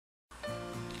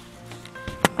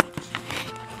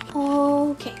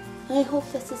Okay, I hope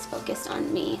this is focused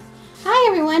on me. Hi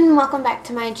everyone, welcome back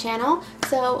to my channel.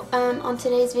 So on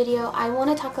today's video I want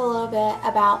to talk a little bit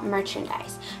about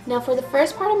merchandise. Now for the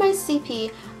first part of my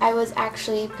CP, I was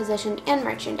actually positioned in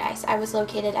merchandise. I was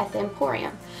located at the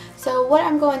Emporium. So what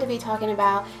I'm going to be talking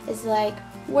about is like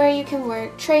where you can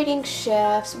work, trading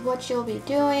shifts, what you'll be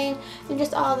doing, and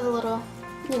just all the little,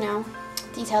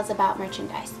 details about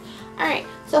merchandise. Alright,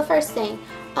 so first thing,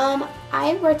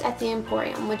 I worked at the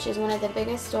Emporium, which is one of the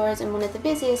biggest stores and one of the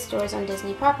busiest stores on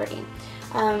Disney property.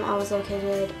 I was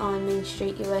located on Main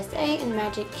Street, USA in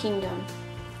Magic Kingdom.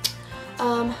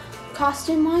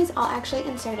 Costume-wise, I'll actually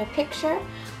insert a picture.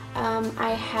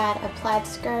 I had a plaid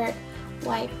skirt,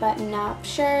 white button-up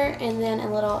shirt, and then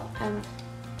a little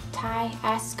tie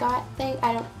ascot thing.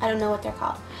 I don't know what they're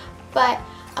called, but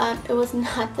it was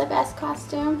not the best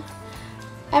costume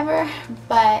ever,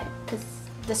 but because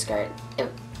the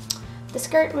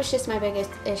skirt was just my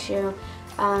biggest issue,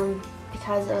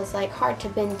 because it was like hard to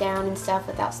bend down and stuff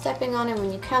without stepping on it when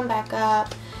you come back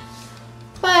up,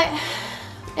 but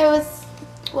it was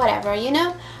whatever,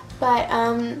 but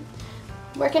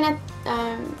working at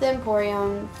the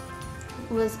Emporium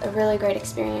was a really great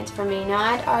experience for me. Now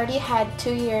I'd already had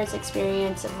 2 years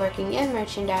experience of working in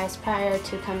merchandise prior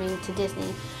to coming to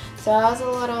Disney, so I was a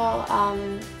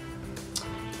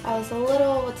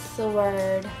little what's the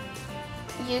word,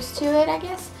 used to it, I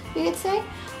guess you could say.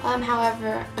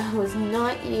 However, I was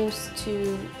not used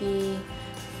to the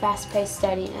fast-paced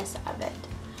steadiness of it.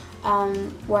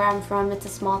 Where I'm from, it's a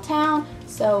small town,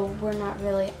 so we're not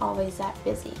really always that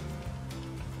busy.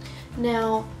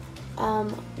 Now,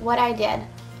 what I did,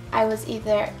 I was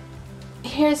either,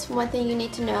 here's one thing you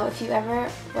need to know, if you ever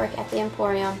work at the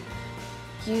Emporium,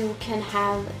 you can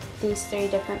have these 3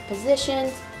 different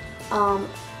positions.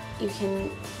 You can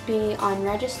be on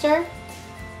register,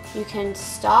 you can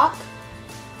stock,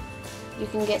 you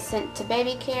can get sent to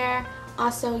baby care,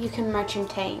 also you can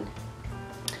merchantain.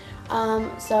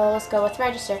 So let's go with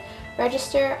register.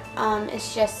 Register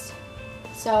is just,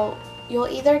 so you'll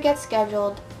either get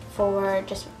scheduled for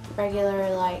just regular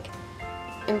like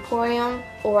Emporium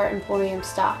or Emporium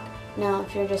stock. Now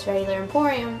if you're just regular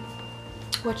Emporium,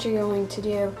 what you're going to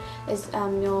do is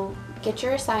you'll get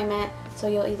your assignment, so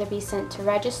you'll either be sent to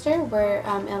register, where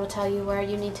it'll tell you where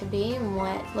you need to be and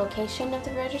what location of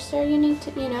the register you need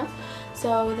to,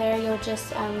 so there you'll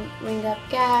just ring up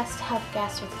guests, help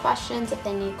guests with questions if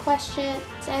they need questions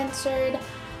answered,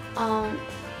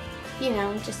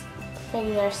 just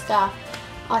regular stuff.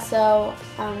 Also,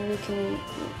 you can,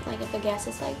 like if a guest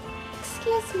is like,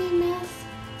 "Excuse me, miss,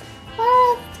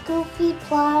 where is Goofy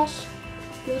plush?"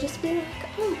 You'll just be like,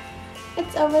 "Oh,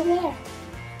 it's over there."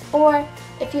 Or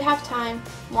if you have time,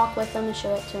 walk with them and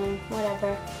show it to them,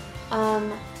 whatever.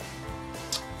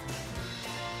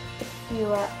 If you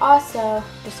are also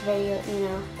just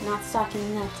regular, not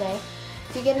stocking that day,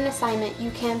 if you get an assignment,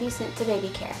 you can be sent to baby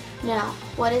care. Now,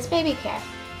 what is baby care?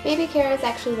 Baby care is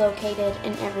actually located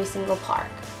in every single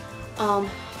park.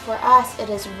 For us, it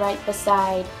is right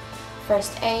beside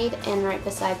First Aid and right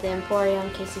beside the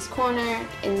Emporium, Casey's Corner,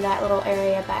 in that little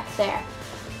area back there.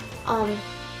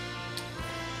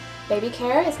 Baby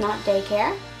care is not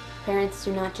daycare. Parents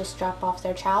do not just drop off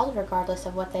their child regardless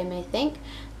of what they may think.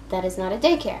 That is not a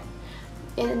daycare.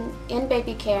 In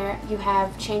baby care, you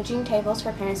have changing tables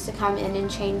for parents to come in and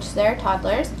change their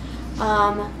toddlers.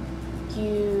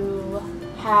 You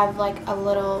have like a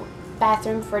little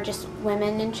bathroom for just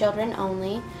women and children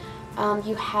only.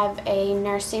 You have a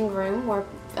nursing room where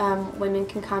women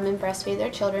can come and breastfeed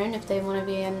their children if they want to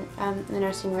be in the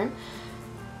nursing room.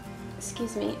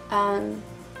 Excuse me.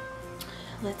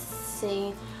 Let's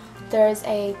see. There's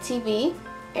a TV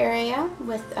area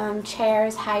with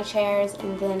chairs, high chairs,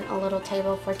 and then a little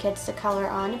table for kids to color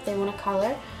on if they want to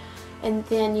color. And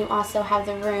then you also have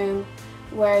the room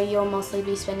where you'll mostly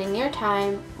be spending your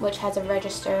time, which has a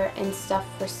register and stuff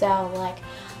for sale, like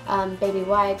baby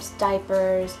wipes,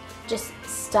 diapers, just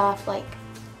stuff like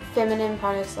feminine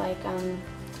products like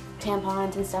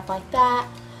tampons and stuff like that.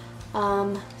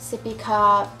 Sippy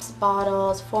cups,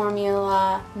 bottles,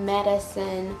 formula,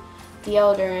 medicine,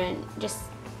 deodorant, just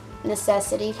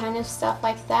necessity kind of stuff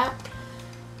like that.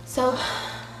 So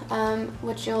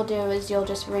what you'll do is you'll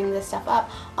just ring this stuff up.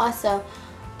 Also,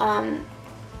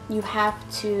 you have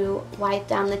to wipe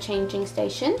down the changing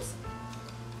stations,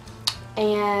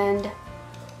 and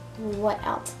what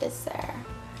else is there?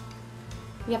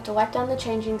 You have to wipe down the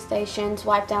changing stations,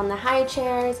 wipe down the high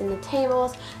chairs and the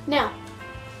tables. Now,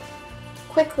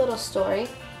 quick little story,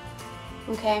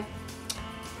 okay?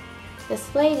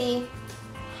 This lady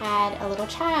had a little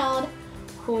child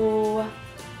who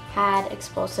had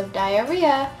explosive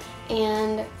diarrhea,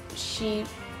 and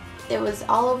it was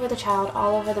all over the child,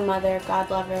 all over the mother. God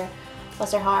love her,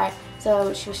 bless her heart.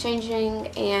 So she was changing,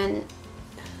 and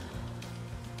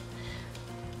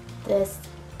this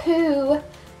poo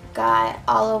got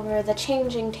all over the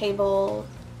changing table,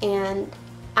 and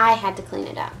I had to clean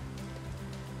it up.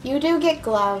 You do get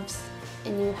gloves,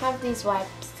 and you have these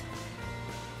wipes,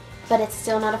 but it's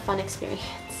still not a fun experience.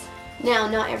 Now,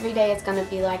 not every day is going to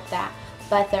be like that,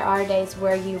 but there are days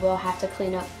where you will have to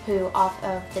clean up poo off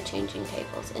of the changing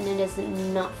tables, and it is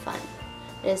not fun.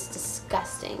 It is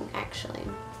disgusting, actually.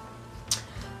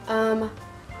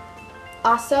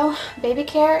 Also, baby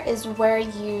care is where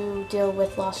you deal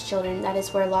with lost children. That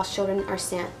is where lost children are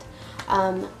sent.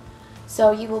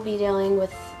 So you will be dealing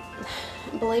with,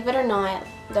 believe it or not,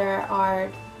 there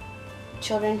are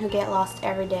children who get lost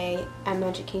every day at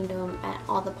Magic Kingdom, at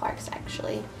all the parks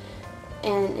actually.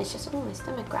 And it's just, oh, my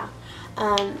stomach growled.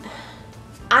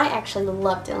 I actually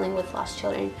love dealing with lost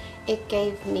children. It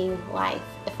gave me life.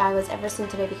 If I was ever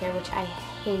sent to baby care, which I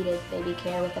hated baby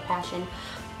care with a passion,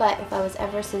 but if I was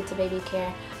ever sent to baby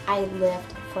care, I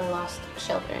lived for lost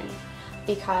children,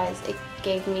 because it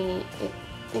gave me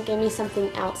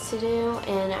something else to do,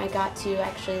 and I got to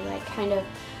actually like kind of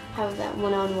have that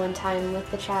one-on-one time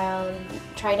with the child and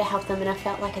try to help them, and I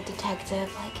felt like a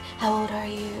detective, like, how old are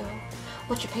you?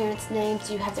 What's your parents' names?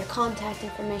 Do you have their contact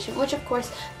information? Which of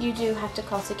course you do have to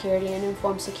call security and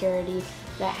inform security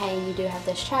that, hey, you do have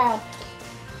this child.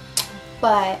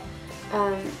 But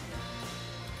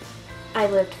I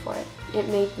lived for it. It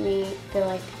made me feel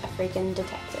like a freaking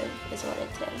detective is what it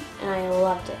did, and I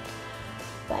loved it.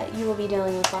 But you will be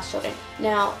dealing with lost children.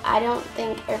 Now, I don't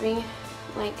think every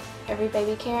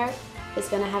baby care is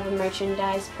going to have a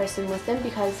merchandise person with them,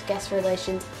 because guest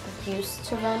relations used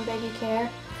to run baby care,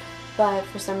 but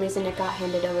for some reason it got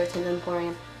handed over to the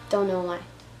Emporium. Don't know why.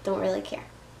 Don't really care,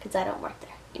 because I don't work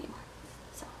there anymore,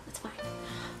 so it's fine.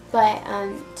 But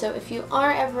so if you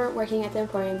are ever working at the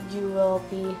Emporium, you will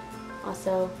be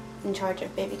also in charge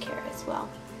of baby care as well.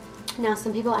 Now,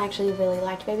 some people actually really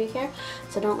liked baby care,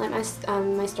 so don't let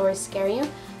my stories scare you,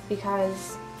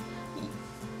 because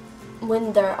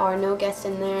when there are no guests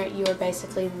in there, you are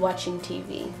basically watching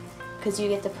TV, because you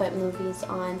get to put movies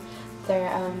on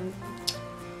their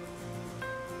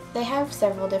they have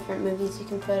several different movies you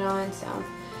can put on, so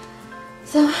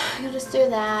you'll just do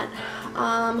that.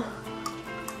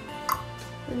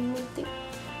 Let me think.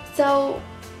 So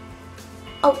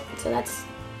that's,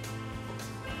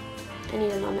 I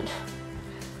need a moment.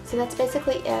 So that's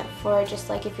basically it for just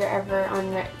like if you're ever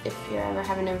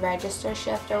having a register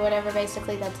shift or whatever.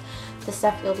 Basically, that's the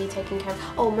stuff you'll be taking care of.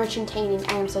 Oh, merchantaining.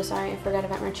 I am so sorry, I forgot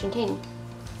about merchantaining.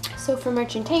 So for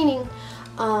merchantaining,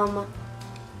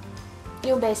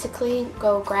 you'll basically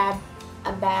go grab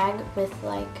a bag with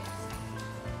like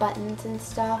buttons and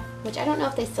stuff, which I don't know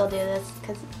if they still do this,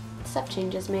 because stuff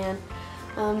changes, man.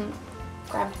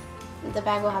 The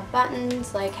bag will have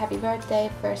buttons like happy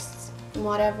birthday, first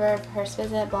whatever, first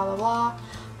visit, blah blah blah.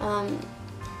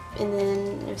 And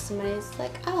then if somebody's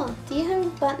like, oh, do you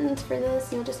have buttons for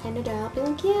this? You'll just hand it out, be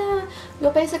like, yeah.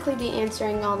 You'll basically be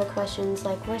answering all the questions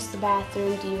like, where's the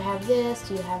bathroom? Do you have this?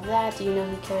 Do you have that? Do you know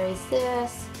who carries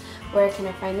this? Where can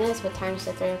I find this? What time's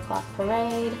the 3 o'clock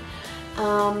parade?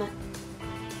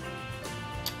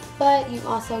 But you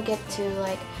also get to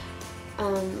like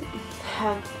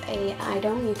have a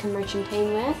item you can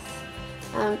merchantain with.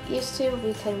 Used to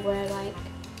we could wear like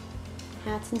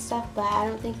hats and stuff, but I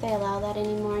don't think they allow that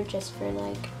anymore, just for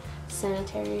like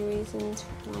sanitary reasons,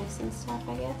 for mice and stuff,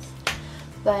 I guess.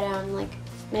 But like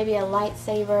maybe a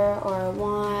lightsaber or a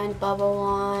wand, bubble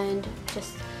wand,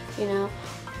 just, you know.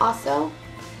 Also,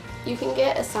 you can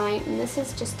get assigned, and this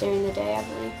is just during the day, I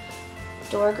believe,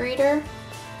 door greeter.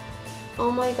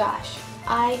 Oh my gosh,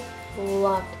 I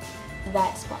loved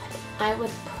that spot. I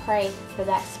would pray for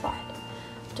that spot.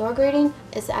 Door greeting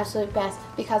is the absolute best,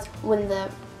 because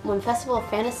when Festival of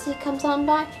Fantasy comes on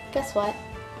by, guess what?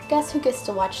 Guess who gets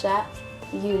to watch that?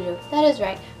 You do. That is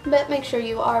right. But make sure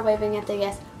you are waving at the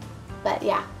guests. But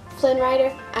yeah, Flynn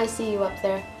Rider, I see you up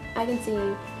there. I can see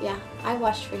you. Yeah, I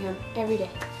watched for him every day.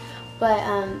 But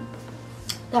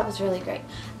that was really great.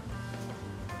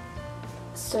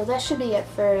 So that should be it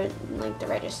for like the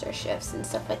register shifts and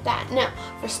stuff like that. Now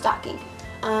for stocking.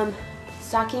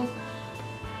 Stocking,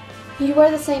 you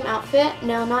wear the same outfit.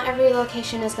 Now, not every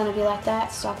location is going to be like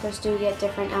that. Stalkers do get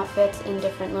different outfits in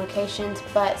different locations,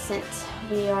 but since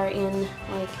we are in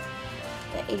like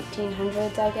the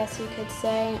 1800s, I guess you could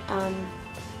say,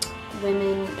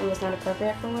 it was not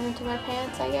appropriate for women to wear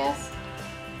pants, I guess.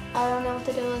 I don't know what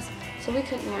the deal is, so we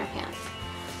couldn't wear pants.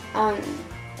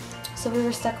 So we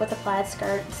were stuck with a plaid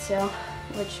skirt still,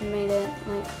 which made it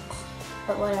like,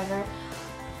 but whatever.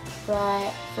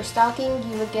 But for stocking,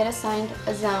 you would get assigned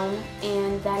a zone,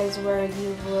 and that is where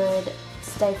you would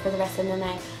stay for the rest of the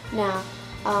night. Now,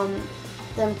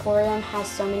 the Emporium has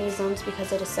so many zones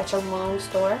because it is such a long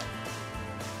store,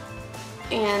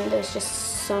 and there's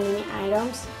just so many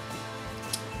items.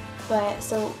 But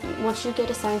so once you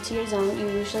get assigned to your zone, you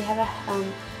usually have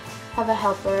a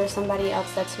helper or somebody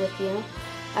else that's with you.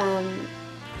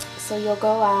 So you'll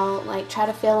go out, like try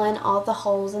to fill in all the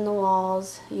holes in the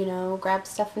walls, you know, grab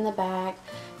stuff from the back.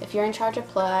 If you're in charge of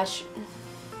plush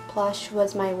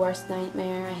was my worst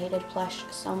nightmare. I hated plush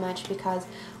so much because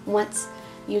once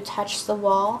you touch the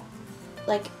wall,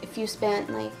 like if you spent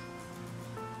like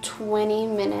 20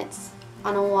 minutes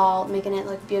on a wall making it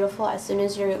look beautiful, as soon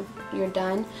as you're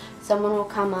done, someone will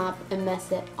come up and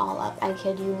mess it all up. I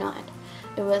kid you not.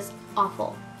 It was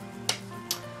awful.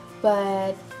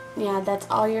 But yeah, that's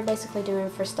all you're basically doing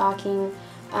for stocking.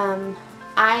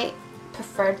 I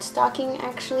preferred stocking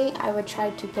actually. I would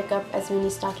try to pick up as many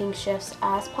stocking shifts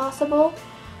as possible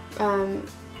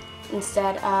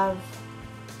instead of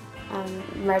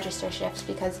register shifts,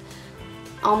 because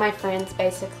all my friends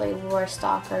basically were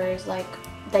stalkers. Like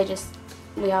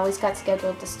we always got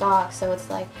scheduled to stock, so it's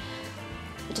like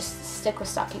just stick with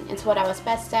stocking. It's what I was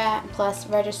best at. Plus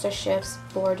register shifts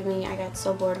bored me. I got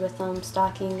so bored with them.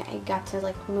 Stocking, I got to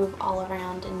like move all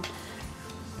around, and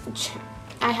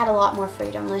I had a lot more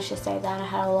freedom. Let's just say that I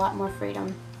had a lot more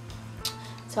freedom.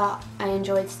 So I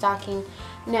enjoyed stocking.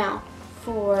 Now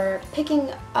for picking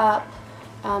up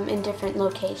in different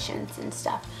locations and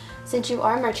stuff. Since you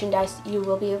are merchandise, you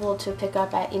will be able to pick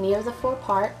up at any of the 4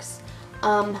 parks.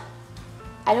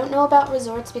 I don't know about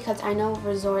resorts because I know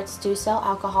resorts do sell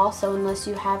alcohol, so unless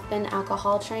you have been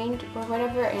alcohol trained or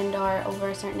whatever and are over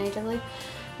a certain age, I believe,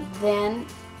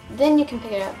 then you can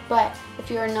pick it up. But if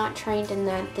you are not trained in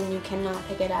that, then you cannot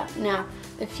pick it up. Now,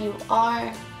 if you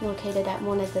are located at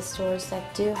one of the stores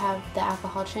that do have the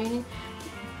alcohol training,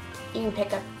 you can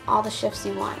pick up all the shifts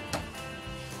you want.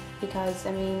 Because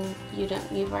I mean,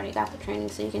 you've already got the training,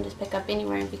 so you can just pick up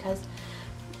anywhere because,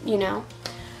 you know.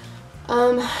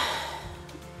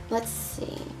 Let's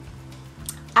see.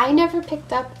 I never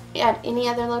picked up at any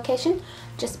other location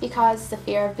just because the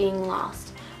fear of being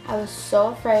lost. I was so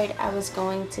afraid I was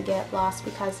going to get lost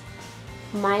because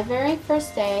my very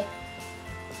first day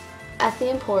at the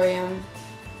Emporium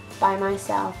by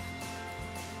myself,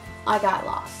 I got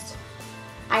lost.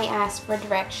 I asked for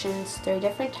directions 3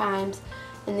 different times,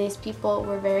 and these people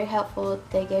were very helpful.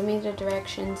 They gave me the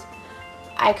directions.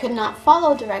 I could not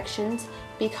follow directions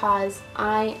because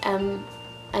I am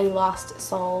a lost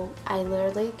soul. I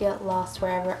literally get lost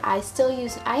wherever. I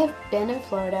have been in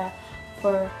Florida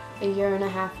for a year and a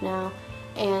half now,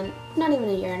 and not even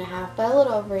a year and a half, but a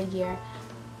little over a year,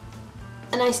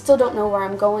 and I still don't know where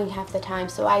I'm going half the time,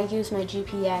 so I use my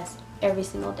GPS every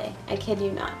single day. I kid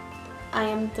you not. I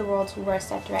am the world's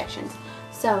worst at directions.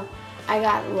 So I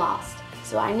got lost.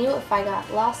 So I knew if I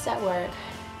got lost at work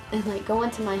and like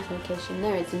going to my location,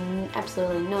 there is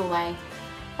absolutely no way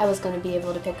I was going to be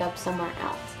able to pick up somewhere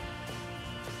else.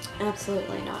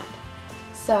 Absolutely not.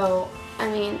 So, I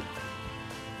mean,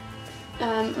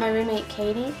 my roommate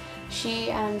Katie,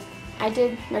 I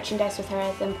did merchandise with her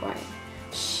at the Emporium.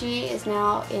 She is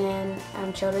now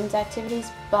in children's activities,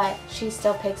 but she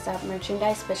still picks up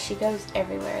merchandise, but she goes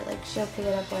everywhere. Like, she'll pick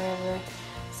it up wherever.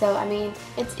 So, I mean,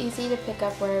 it's easy to pick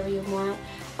up wherever you want,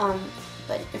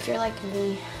 but if you're like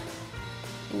me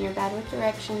and you're bad with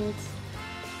directions,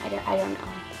 I don't know.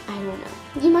 I don't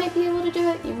know. You might be able to do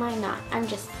it, you might not. I was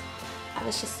just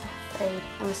so afraid.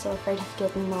 I was so afraid of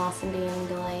getting lost and being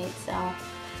delayed, so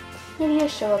maybe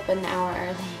just show up an hour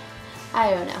early.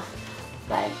 I don't know.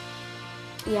 But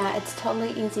yeah, it's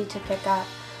totally easy to pick up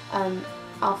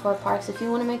all 4 parks. If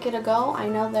you want to make it a go, I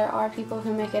know there are people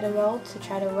who make it a go to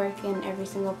try to work in every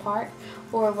single park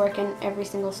or work in every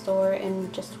single store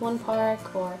in just one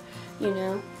park, or, you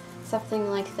know, something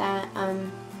like that.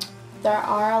 There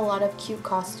are a lot of cute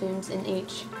costumes in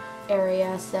each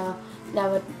area, so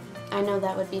I know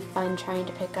that would be fun, trying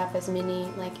to pick up as many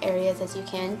like areas as you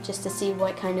can just to see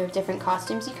what kind of different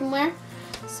costumes you can wear.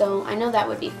 So I know that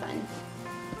would be fun.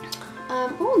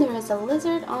 Oh, there is a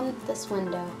lizard on this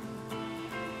window,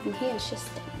 and he is just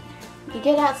standing there. You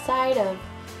get outside of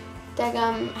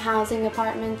Degum housing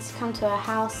apartments, come to a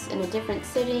house in a different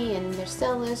city, and there's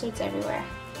still lizards everywhere.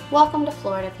 Welcome to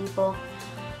Florida, people.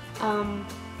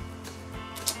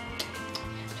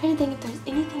 Trying to think if there's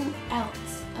anything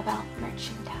else about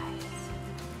merchandise.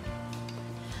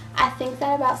 I think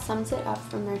that about sums it up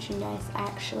for merchandise,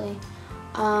 actually.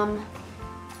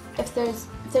 if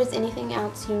there's anything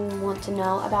else you want to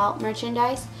know about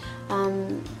merchandise,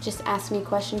 just ask me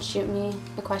questions, shoot me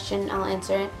a question, I'll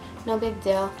answer it. No big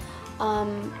deal.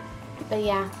 But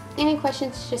yeah, any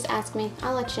questions, just ask me.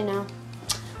 I'll let you know.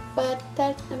 But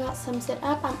that about sums it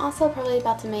up. I'm also probably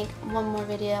about to make one more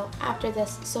video after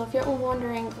this. So if you're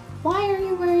wondering, why are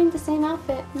you wearing the same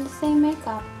outfit and the same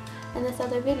makeup in this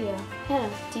other video? Hannah,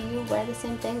 do you wear the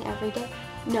same thing every day?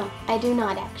 No, I do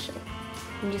not actually.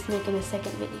 I'm just making a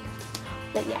second video.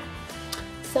 But yeah.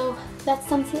 So that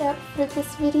sums it up for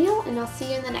this video, and I'll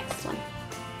see you in the next one.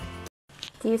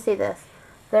 Do you see this?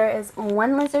 There is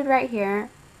one lizard right here,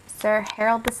 Sir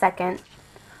Harold II,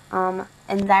 and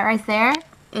that right there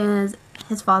is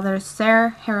his father,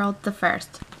 Sir Harold I.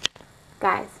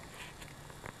 Guys,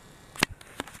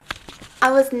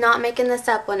 I was not making this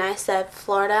up when I said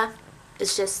Florida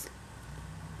is just,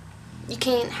 you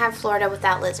can't have Florida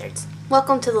without lizards.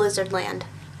 Welcome to the lizard land.